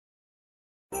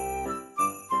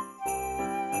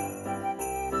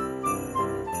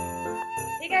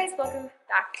guys, welcome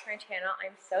back to my channel.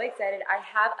 I'm so excited. I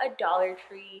have a Dollar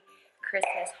Tree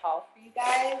Christmas haul for you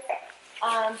guys.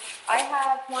 I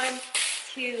have 1,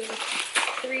 2,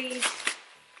 3,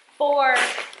 4,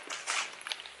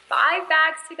 5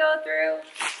 bags to go through.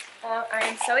 I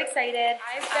am so excited.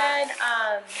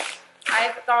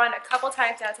 I've gone a couple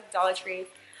times now to the Dollar Tree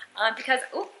because,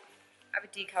 ooh, I have a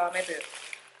decal on my boot.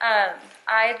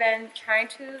 I've been trying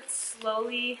to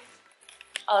slowly,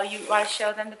 oh, you want to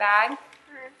show them the bag?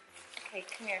 Okay,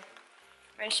 come here.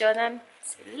 I'm going to show them.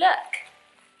 So look.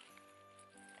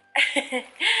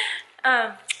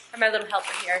 I'm my little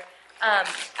helper here.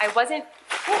 I wasn't,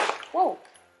 whoa.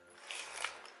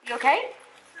 You okay?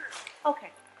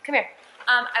 Okay, come here.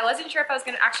 I wasn't sure if I was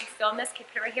going to actually film this. Can you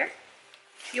put it right here?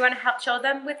 You want to help show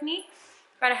them with me?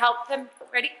 Try to help them?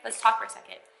 Ready? Let's talk for a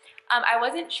second. I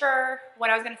wasn't sure when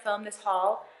I was going to film this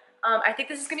haul. I think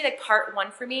this is going to be like part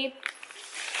 1 for me.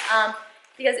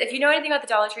 Because if you know anything about the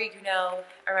Dollar Tree, you know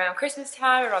around Christmas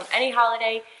time, around any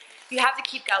holiday, you have to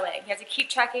keep going. You have to keep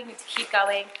checking, you have to keep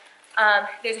going.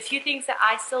 There's a few things that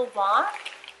I still want.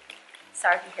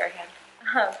 Sorry if you hear him.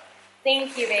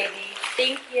 Thank you, baby.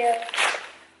 Thank you.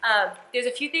 There's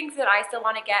a few things that I still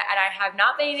want to get and I have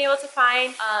not been able to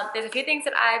find. There's a few things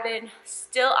that I've been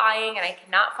still eyeing and I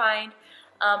cannot find.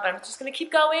 But I'm just going to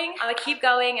keep going. I'm going to keep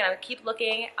going and I'm going to keep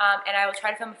looking. And I will try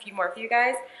to film a few more for you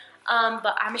guys.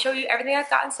 But I'm gonna show you everything I've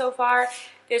gotten so far.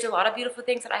 There's a lot of beautiful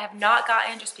things that I have not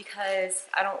gotten just because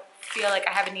I don't feel like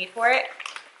I have a need for it.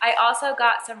 I also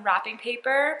got some wrapping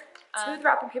paper. 2 of the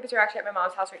wrapping papers are actually at my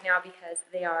mom's house right now because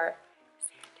they are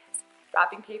Santa's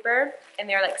wrapping paper and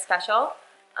they're like special.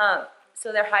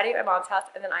 So they're hiding at my mom's house,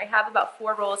 and then I have about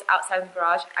 4 rolls outside of the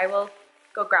garage. I will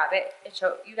go grab it and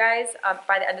show you guys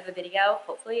by the end of the video.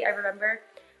 Hopefully I remember.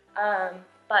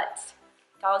 But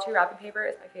Dollar Tree wrapping paper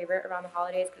is my favorite around the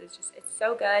holidays because it's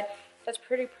so good. Such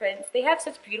pretty prints. They have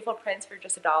such beautiful prints for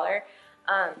just $1.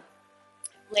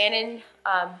 Landon,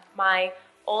 my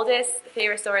oldest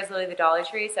favorite store is literally the Dollar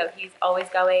Tree, so he's always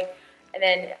going. And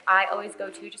then I always go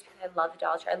too just because I love the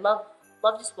Dollar Tree. I love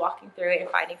just walking through it and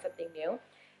finding something new.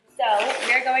 So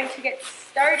we're going to get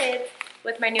started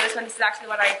with my newest one. This is actually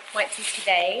what I went to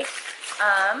today.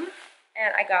 And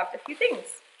I got a few things.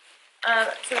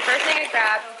 So the first thing I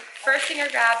grabbed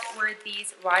were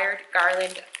these wired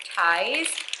garland ties.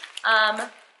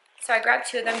 So I grabbed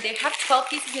 2 of them. They have 12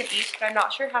 pieces in each, but I'm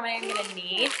not sure how many I'm gonna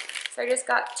need. So I just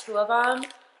got 2 of them.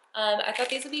 I thought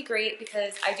these would be great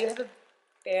because I do have a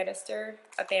banister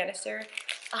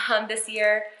this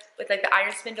year with like the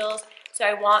iron spindles. So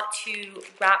I want to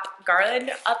wrap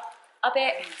garland up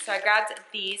it. So I grabbed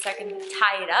these so I can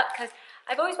tie it up because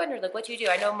I've always wondered, like, what do you do?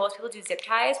 I know most people do zip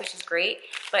ties, which is great,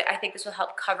 but I think this will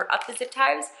help cover up the zip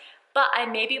ties. But I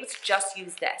may be able to just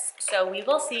use this. So we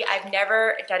will see. I've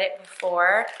never done it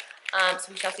before.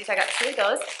 So we shall see. So I got 2 of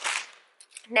those.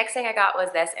 Next thing I got was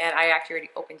this, and I actually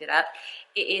already opened it up.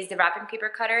 It is the wrapping paper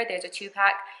cutter. There's a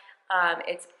 2-pack.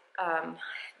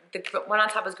 The one on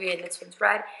top is green, this one's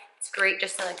red. It's great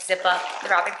just to like zip up the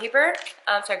wrapping paper.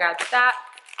 So I grabbed that.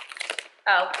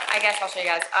 Oh, I guess I'll show you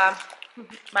guys.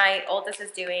 My oldest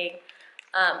is doing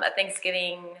a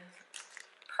Thanksgiving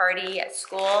party at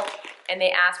school, and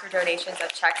they asked for donations of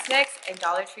Chex Mix, and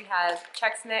Dollar Tree has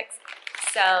Chex Mix,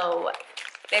 so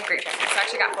they have great Chex Mix. So I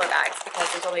actually got 4 bags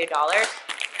because there's only $1,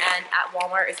 and at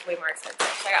Walmart it's way more expensive.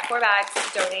 So I got 4 bags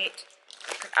to donate.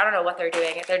 I don't know what they're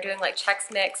doing. They're doing like Chex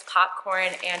Mix, popcorn,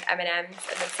 and M&Ms,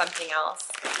 and then something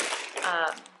else.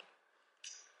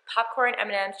 Popcorn,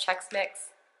 M&Ms, Chex Mix.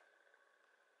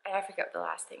 I forget what the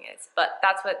last thing is, but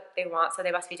that's what they want, so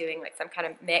they must be doing like some kind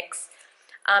of mix.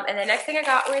 And the next thing I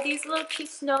got were these little cute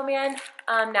snowman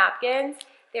napkins.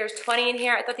 There's 20 in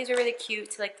here. I thought these were really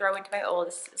cute to like throw into my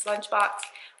oldest lunchbox.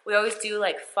 We always do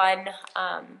like fun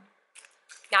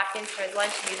napkins for his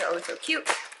lunch, and these are always so cute.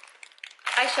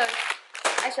 I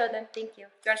showed them, thank you.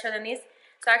 Do you want to show them these?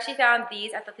 So I actually found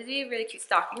these. I thought these would be a really cute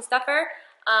stocking stuffer.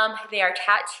 They are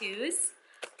tattoos.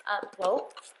 Whoa,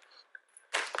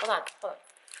 hold on.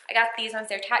 I got these ones,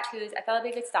 they're tattoos. I thought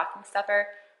it'd be a good stocking stuffer.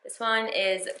 This one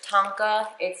is Tonka,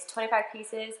 it's 25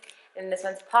 pieces. And this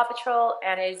one's Paw Patrol,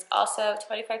 and it is also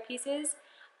 25 pieces.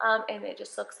 And it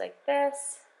just looks like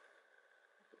this.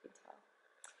 You can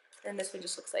tell. And this one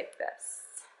just looks like this.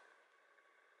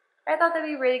 I thought that'd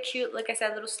be really cute, like I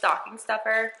said, little stocking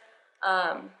stuffer.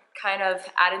 Kind of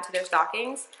add into their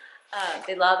stockings.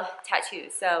 They love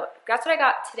tattoos. So that's what I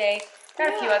got today.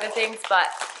 Got a few other things, but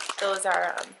those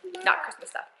are not Christmas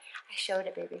stuff. I showed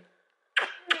it, baby.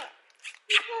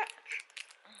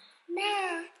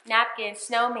 Napkin,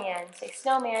 snowman. Say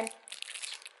snowman.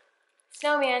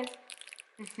 Snowman.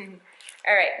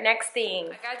 All right, next thing.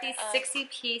 I got these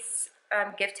 60-piece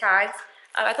gift tags.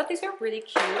 I thought these were really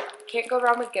cute. Can't go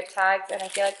wrong with gift tags, and I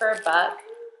feel like for $1,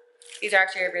 these are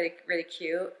actually really, really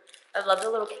cute. I love the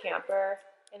little camper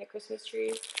and the Christmas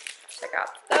trees. Check out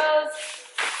those.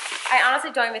 I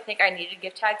honestly don't even think I needed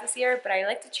gift tags this year, but I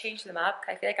like to change them up.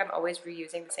 I feel like I'm always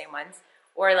reusing the same ones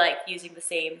or like using the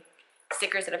same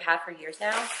stickers that I've had for years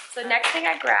now. So next thing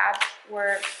I grabbed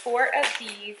were 4 of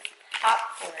these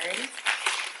popcorns.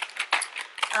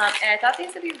 And I thought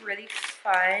these would be really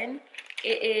fun.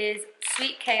 It is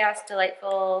Sweet Chaos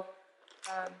Delightful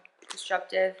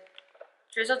Disruptive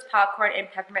Drizzled Popcorn and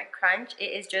Peppermint Crunch.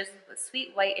 It is drizzled with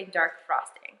sweet, white, and dark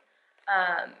frosting.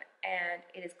 And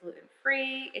it is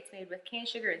gluten-free. It's made with cane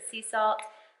sugar and sea salt.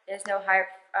 There's no high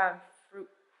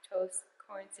fructose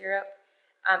corn syrup.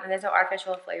 And there's no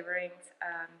artificial flavorings.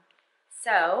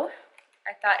 So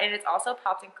I thought, and it's also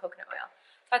popped in coconut oil.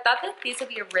 So I thought that these would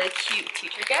be a really cute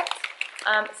teacher gift.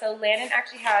 So Landon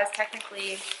actually has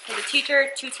technically, he's a teacher,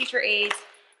 2 teacher aides,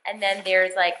 and then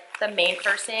there's like the main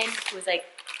person who's like,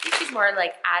 I think she's more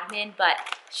like admin, but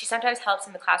she sometimes helps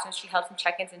in the classroom. She helps in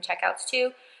check-ins and checkouts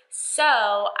too. So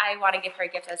I want to give her a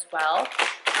gift as well.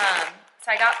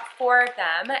 So I got 4 of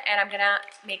them, and I'm gonna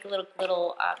make a little,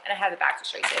 and I have the bags to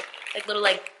show you too, like little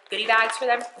like goodie bags for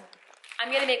them.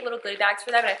 I'm gonna make little goodie bags for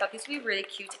them, and I thought these would be really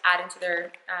cute to add into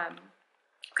their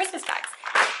Christmas bags,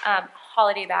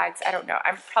 holiday bags. I don't know.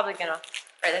 I'm probably gonna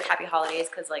write like Happy Holidays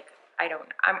because like I don't.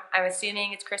 I'm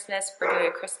assuming it's Christmas. We're doing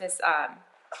a Christmas.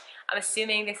 I'm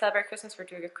assuming they celebrate Christmas. We're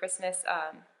doing a Christmas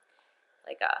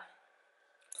like a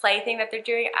play thing that they're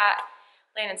doing at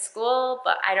Landon's school,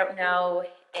 but I don't know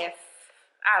if.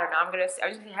 I don't know. I'm just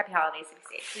gonna say Happy Holidays to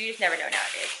be safe. So you just never know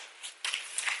nowadays.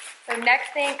 So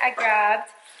next thing I grabbed.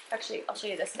 Actually, I'll show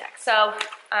you this next. So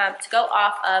to go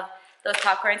off of those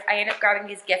popcorns, I ended up grabbing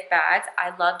these gift bags.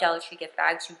 I love Dollar Tree gift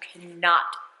bags. You cannot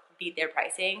beat their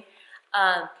pricing.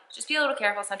 Just be a little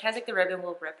careful. Sometimes like the ribbon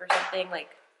will rip or something, like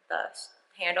the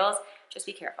handles. Just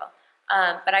be careful.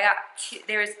 But I got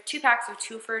there was 2 packs of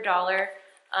 2 for $1.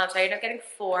 So I ended up getting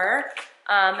 4.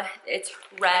 It's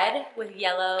red with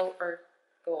yellow or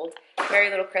gold, Merry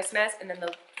Little Christmas, and then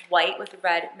the white with the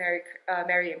red,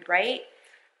 Merry and Bright.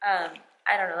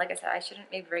 I don't know, like I said, I shouldn't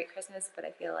maybe write Christmas, but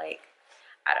I feel like,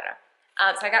 I don't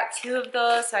know. So I got 2 of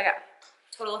those, so I got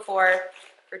a total of 4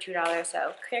 for $2,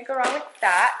 so can't go wrong with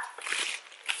that.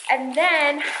 And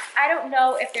then, I don't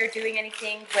know if they're doing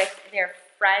anything with their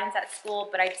friends at school,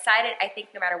 but I decided, I think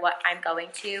no matter what, I'm going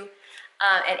to.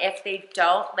 And if they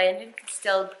don't, Landon can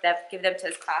still give them to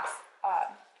his class.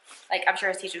 Like, I'm sure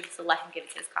his teacher will still let him give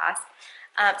it to his class.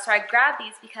 So I grabbed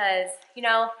these because, you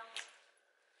know,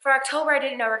 for October, I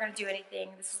didn't know we were going to do anything.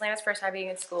 This is Landon's first time being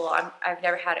in school. I've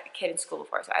never had a kid in school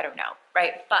before, so I don't know,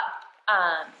 right? But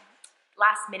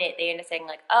last minute, they ended up saying,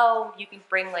 like, oh, you can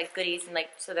bring, like, goodies and,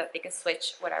 like, so that they can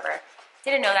switch, whatever.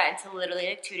 Didn't know that until literally,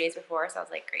 like, 2 days before, so I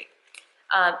was like, great.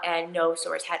 And no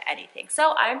stores had anything.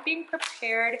 So I'm being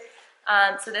prepared.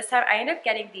 So this time, I ended up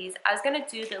getting these. I was going to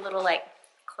do the little, like,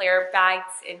 clear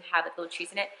bags and have, like, little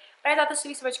treats in it, but I thought this would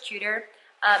be so much cuter.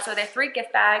 So they're 3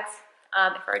 gift bags.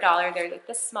 For $1, they're like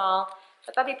this small. So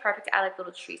I thought it'd be perfect to add like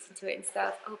little treats into it and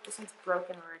stuff. Oh, this one's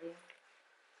broken already.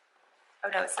 Oh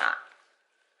no, it's not.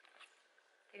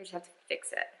 I just have to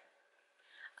fix it.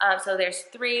 So there's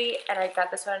 3, and I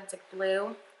got this one. It's like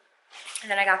blue,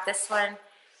 and then I got this one,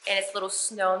 and it's little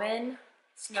snowman,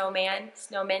 Santa,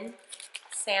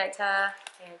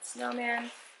 and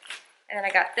snowman. And then I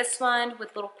got this one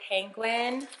with little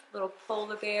penguin, little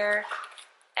polar bear,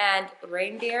 and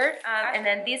reindeer. And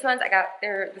then these ones I got,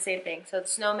 they're the same thing. So the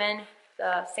snowman,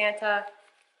 the Santa,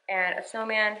 and a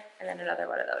snowman, and then another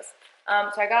one of those.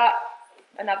 So I got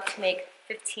enough to make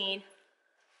 15,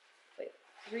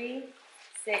 3,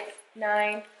 6,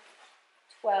 9,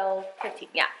 12, 15.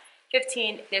 Yeah,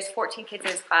 15. There's 14 kids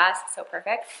in this class, so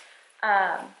perfect.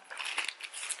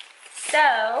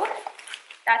 So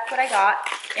that's what I got.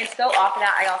 And to go off of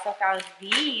that, I also found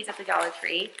these at the Dollar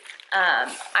Tree.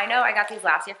 I know I got these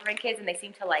last year for my kids and they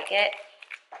seem to like it.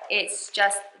 It's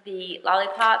just the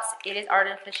lollipops. It is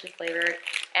artificially flavored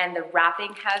and the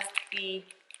wrapping has the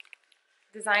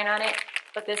design on it.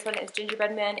 But this one is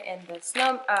gingerbread man and the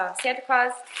Santa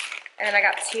Claus. And then I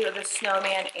got 2 of the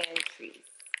snowman and trees.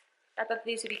 I thought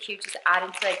these would be cute just to add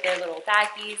into like their little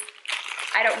baggies.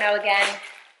 I don't know again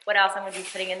what else I'm going to be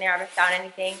putting in there. I haven't found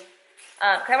anything.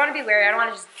 Because I want to be wary. I don't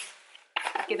want to just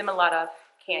give them a lot of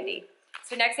candy.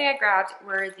 So next thing I grabbed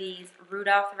were these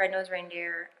Rudolph the Red-Nosed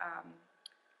Reindeer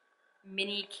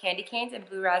mini candy canes in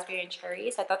blue raspberry and cherry.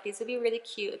 So I thought these would be really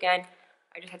cute. Again,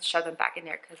 I just had to shove them back in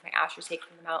there because my ass was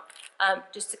taking them out.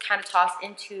 Just to kind of toss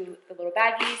into the little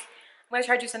baggies. I'm going to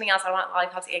try to do something else. I want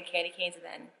lollipops and candy canes and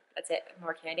then that's it,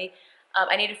 more candy.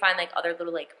 I need to find like other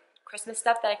little like Christmas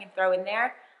stuff that I can throw in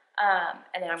there.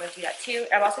 And then I'm gonna do that too.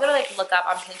 And I'm also gonna like look up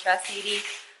on Pinterest maybe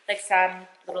like some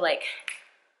little like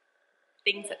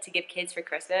things to give kids for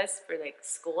Christmas for like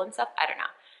school and stuff. I don't know.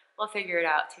 We'll figure it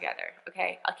out together.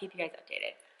 Okay, I'll keep you guys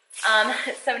updated.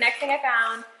 So next thing I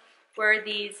found were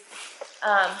these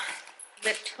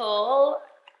little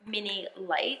mini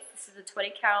lights. This is a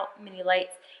 20 count mini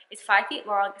lights. It's 5 feet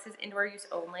long. This is indoor use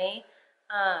only.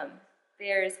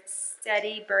 There's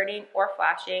steady burning or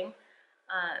flashing.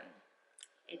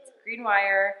 It's green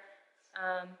wire,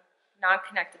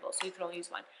 non-connectable, so you can only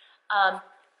use one.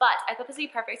 But I thought this would be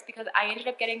perfect because I ended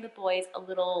up getting the boys a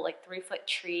little like 3-foot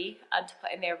tree to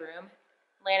put in their room.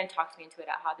 Landon talked me into it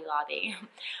at Hobby Lobby.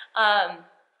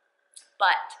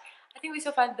 But I think it was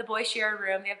so fun. The boys share a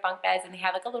room. They have bunk beds, and they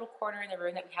have like a little corner in the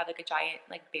room that we have like a giant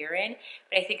like bear in.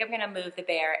 But I think I'm gonna move the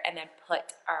bear and then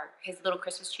put his little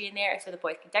Christmas tree in there so the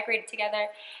boys can decorate it together.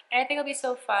 And I think it'll be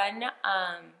so fun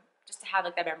just to have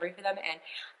like that memory for them. And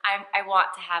I want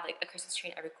to have like a Christmas tree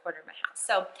in every corner of my house.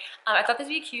 So I thought this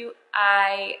would be cute.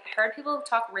 I heard people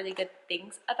talk really good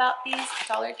things about these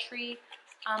Dollar Tree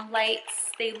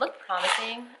lights. They look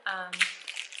promising.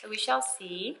 So we shall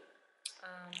see.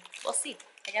 We'll see,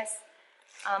 I guess.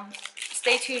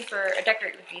 Stay tuned for a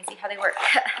decorate with me and see how they work.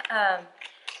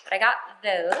 But I got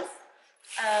those.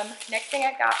 Next thing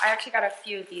I actually got a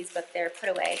few of these, but they're put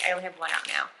away. I only have one out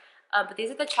now. But these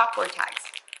are the chalkboard tags.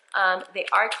 They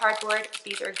are cardboard.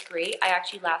 These are great. I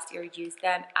actually last year used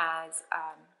them as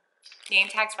name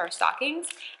tags for our stockings,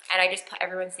 and I just put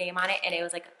everyone's name on it, and it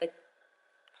was like the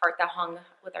part that hung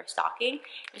with our stocking.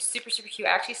 It was super, super cute.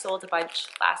 I actually sold a bunch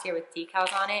last year with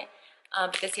decals on it.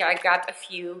 But this year I grabbed a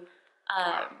few.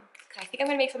 I think I'm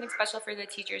gonna make something special for the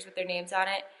teachers with their names on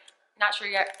it. Not sure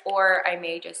yet, or I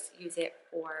may just use it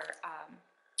for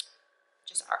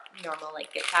just our normal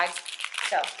like gift tags.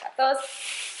 So got those.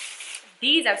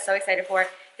 These I'm so excited for.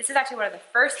 This is actually one of the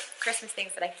first Christmas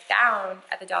things that I found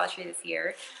at the Dollar Tree this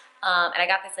year. And I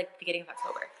got this like beginning of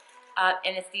October.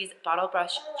 And it's these bottle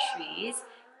brush trees.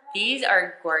 These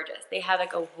are gorgeous. They have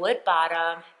like a wood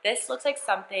bottom. This looks like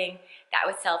something that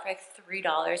would sell for like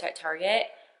 $3 at Target,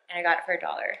 and I got it for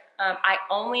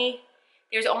 $1.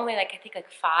 There's only like, I think like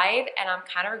 5, and I'm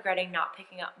kind of regretting not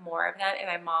picking up more of them, and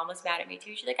my mom was mad at me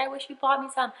too. She's like, I wish you bought me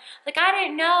some. Like, I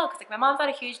didn't know, because like my mom's not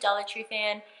a huge Dollar Tree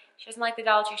fan. She doesn't like the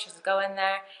Dollar Tree. She doesn't go in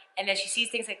there. And then she sees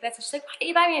things like this, and she's like, why didn't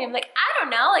you buy me? And I'm like, I don't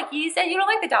know. Like, you said you don't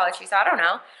like the Dollar Tree, so I don't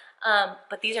know.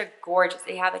 But these are gorgeous.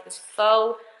 They have like this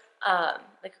faux,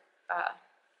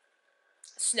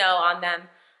 snow on them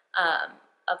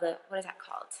of the, what is that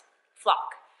called?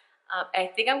 Flock.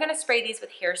 I think I'm gonna spray these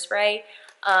with hairspray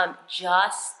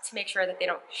just to make sure that they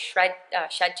don't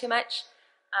shed too much.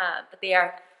 But they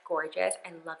are gorgeous.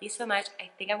 I love these so much. I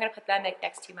think I'm gonna put them like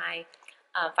next to my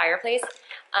fireplace.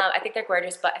 I think they're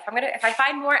gorgeous, but if I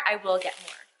find more, I will get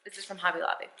more. This is from Hobby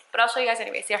Lobby, but I'll show you guys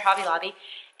anyways. They're Hobby Lobby,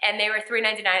 and they were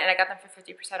 $3.99, and I got them for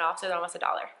 50% off, so they're almost $1.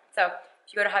 So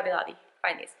if you go to Hobby Lobby,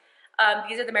 find these.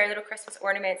 These are the Merry Little Christmas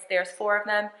ornaments. There's 4 of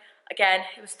them. Again,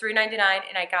 it was $3.99,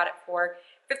 and I got it for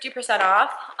 50%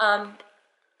 off.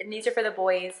 And these are for the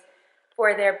boys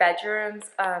for their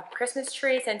bedrooms Christmas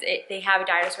tree, since they have a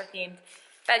dinosaur themed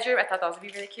bedroom. I thought those would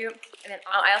be really cute. And then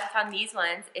I also found these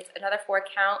ones. It's another 4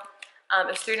 count. It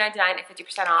was $3.99 and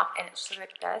 50% off, and it's just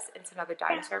like this. It's another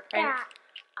dinosaur print.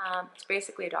 It's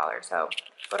basically $1. So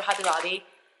go to Hobby Lobby.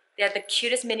 They had the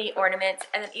cutest mini ornaments,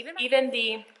 and then even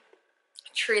the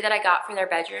tree that I got for their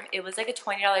bedroom, it was like a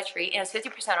 $20 tree, and it was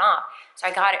 50% off. So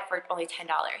I got it for only $10.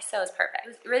 So it was perfect. It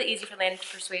was really easy for Landon to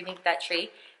persuade me with that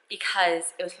tree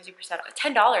because it was 50% off.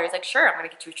 $10, like sure, I'm gonna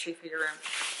get you a tree for your room.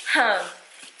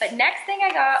 But next thing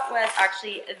I got was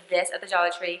actually this at the Dollar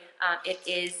Tree. It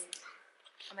is,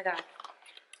 oh my God.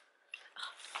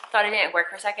 Thought it didn't work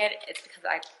for a second. It's because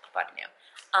I bought it new.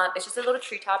 It's just a little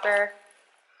tree topper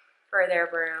for their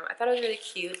room. I thought it was really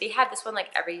cute. They have this one like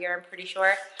every year, I'm pretty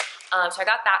sure. So I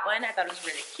got that one. I thought it was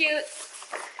really cute.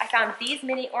 I found these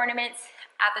mini ornaments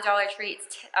at the Dollar Tree.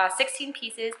 It's 16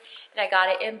 pieces, and I got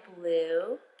it in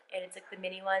blue, and it's like the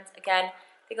mini ones. Again,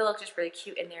 I think it'll look just really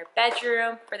cute in their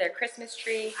bedroom for their Christmas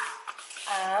tree.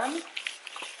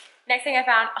 Next thing I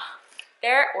found,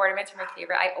 their ornaments are my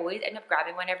favorite. I always end up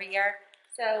grabbing one every year.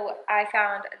 So I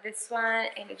found this one,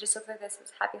 and it just looks like this.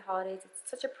 It's Happy Holidays.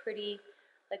 It's such a pretty,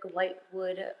 like, white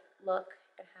wood look.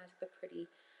 It has the pretty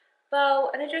bow,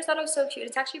 and I just thought it was so cute.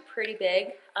 It's actually pretty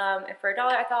big, and for $1,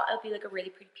 I thought it would be like a really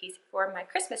pretty piece for my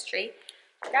Christmas tree.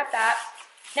 I got that.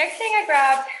 Next thing I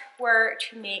grabbed were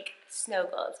to make snow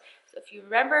globes. So if you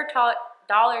remember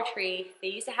Dollar Tree, they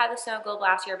used to have the snow globe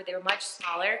last year, but they were much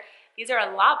smaller. These are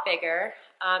a lot bigger,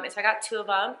 and so I got 2 of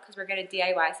them because we're gonna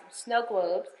DIY some snow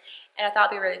globes, and I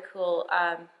thought it'd be a really cool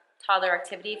toddler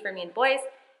activity for me and boys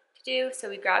to do, so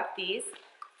we grabbed these.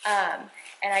 And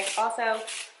I also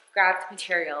grabbed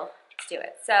material to do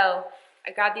it. So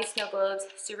I grabbed these snow globes,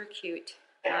 super cute,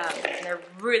 and they're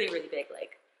really, really big,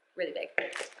 like really big.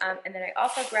 And then I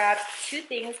also grabbed 2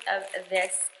 things of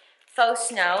this faux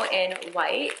snow in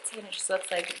white, and it just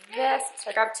looks like this. So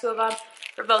I grabbed 2 of them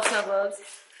for both snow globes.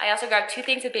 I also grabbed 2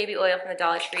 things of baby oil from the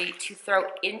Dollar Tree to throw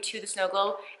into the snow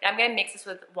globe, and I'm gonna mix this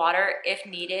with water if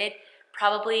needed.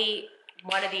 Probably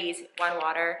one of these, one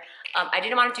water. I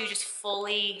didn't want to do just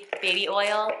fully baby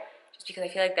oil, just because I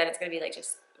feel like then it's gonna be like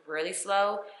just really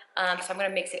slow. So I'm gonna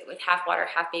mix it with half water,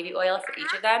 half baby oil for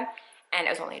each of them, and it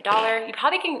was only $1. You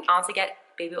probably can honestly get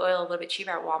baby oil a little bit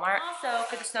cheaper at Walmart. Also,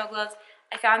 for the snow globes,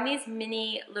 I found these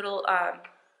mini little,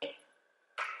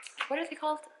 what are they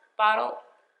called? Bottle,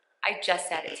 I just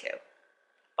said it too.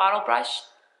 Bottle brush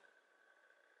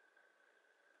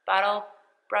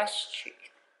tree.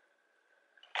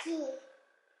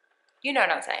 You know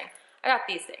what I'm saying. I got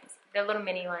these things. They're little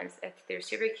mini ones. They're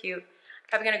super cute. I'm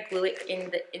probably gonna glue it in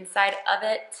the inside of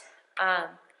it,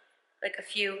 like a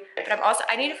few. But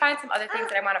I need to find some other things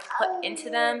that I want to put into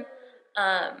them.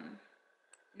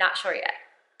 Not sure yet.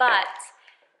 But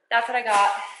that's what I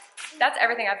got. That's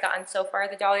everything I've gotten so far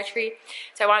at the Dollar Tree.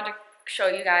 So I wanted to show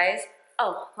you guys.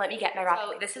 Oh, let me get my wrapping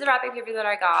paper. This is the wrapping paper that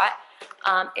I got.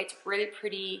 It's really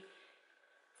pretty.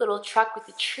 Little truck with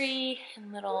the tree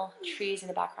and little trees in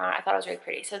the background. I thought it was really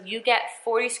pretty. So you get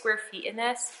 40 square feet in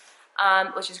this,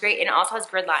 which is great. And it also has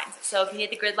grid lines. So if you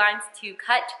need the grid lines to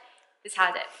cut, this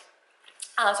has it.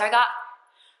 So I got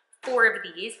 4 of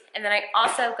these. And then I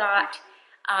also got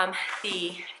I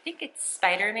think it's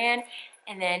Spider-Man,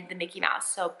 and then the Mickey Mouse.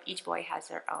 So each boy has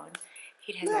their own.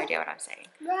 He has no idea what I'm saying.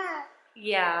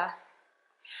 Yeah.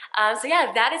 So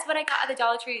yeah, that is what I got at the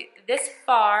Dollar Tree this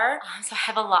far. So I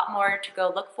have a lot more to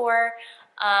go look for.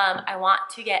 I want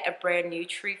to get a brand new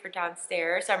tree for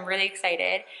downstairs, so I'm really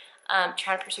excited.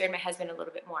 Trying to persuade my husband a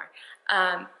little bit more.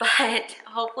 But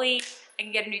hopefully I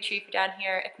can get a new tree for down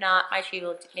here. If not, my tree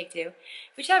will make do.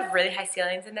 We should have really high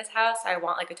ceilings in this house, so I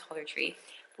want like a taller tree.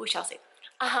 We shall see.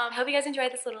 I hope you guys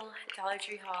enjoyed this little Dollar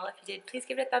Tree haul. If you did, please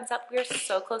give it a thumbs up. We are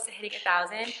so close to hitting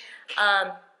 1,000.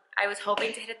 I was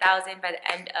hoping to hit 1,000 by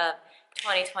the end of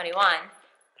 2021,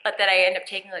 but then I ended up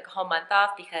taking like a whole month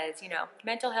off because, you know,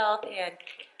 mental health, and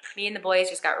me and the boys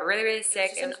just got really, really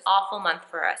sick. It was an awful month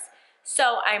for us.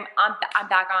 So I'm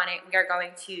back on it. We are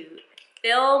going to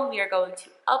film. We are going to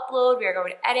upload. We are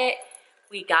going to edit.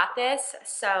 We got this.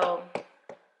 So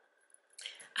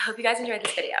I hope you guys enjoyed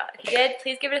this video. If you did,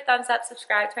 please give it a thumbs up.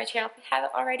 Subscribe to my channel if you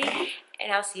haven't already,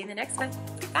 and I'll see you in the next one.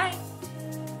 Bye.